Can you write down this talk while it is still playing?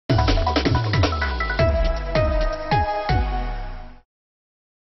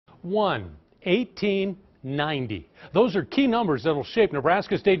1, 18, 90. Those are key numbers that will shape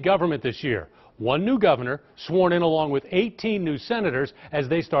Nebraska state government this year. One new governor sworn in along with 18 new senators as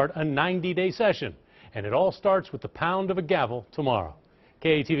they start a 90-day session. And it all starts with the pound of a gavel tomorrow.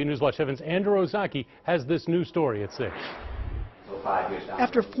 KETV News Watch 7's Andrew Ozaki has this new story at 6.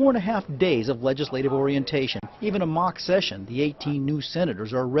 After 4.5 days of legislative orientation, even a mock session, the 18 new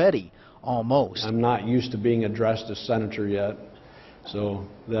senators are ready. Almost. I'm not used to being addressed as senator yet, so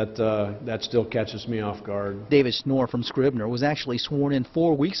that still catches me off guard. David Snoor from Scribner was actually sworn in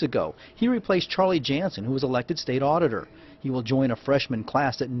 4 weeks ago. He replaced Charlie Jansen, who was elected state auditor. He will join a freshman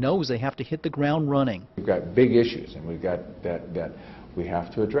class that knows they have to hit the ground running. We've got big issues, and we've got that we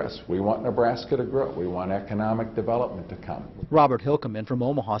have to address. We want Nebraska to grow. We want economic development to come. Robert Hilkeman from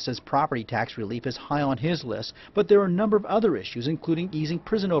Omaha says property tax relief is high on his list, but there are a number of other issues, including easing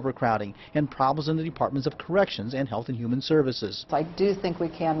prison overcrowding and problems in the Departments of Corrections and Health and Human Services. I do think we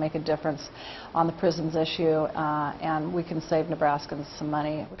can make a difference on the prisons issue, and we can save Nebraskans some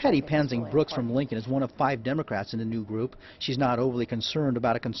money. Patty Pansing Brooks from Lincoln is one of 5 Democrats in the new group. She's not overly concerned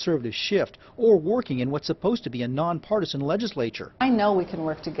about a conservative shift or working in what's supposed to be a nonpartisan legislature. I know we can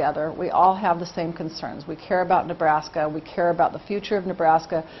work together. We all have the same concerns. We care about Nebraska. We care about the future of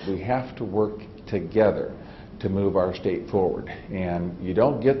Nebraska. We have to work together to move our state forward, and you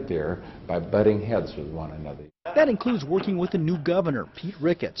don't get there by butting heads with one another. That includes working with the new governor, Pete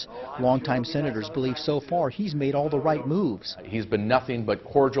Ricketts. Longtime senators believe so far he's made all the right moves. He's been nothing but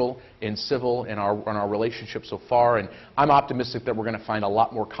cordial and civil in our relationship so far, and I'm optimistic that we're going to find a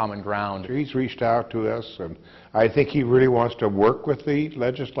lot more common ground. He's reached out to us, and I think he really wants to work with the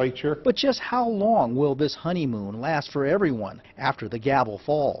legislature. But just how long will this honeymoon last for everyone after the gavel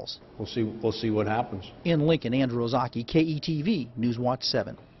falls? We'll see what happens. In Lincoln, Andrew Ozaki, KETV News Watch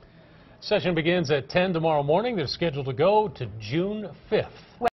 7. Session begins at 10 tomorrow morning. They're scheduled to go to June 5th.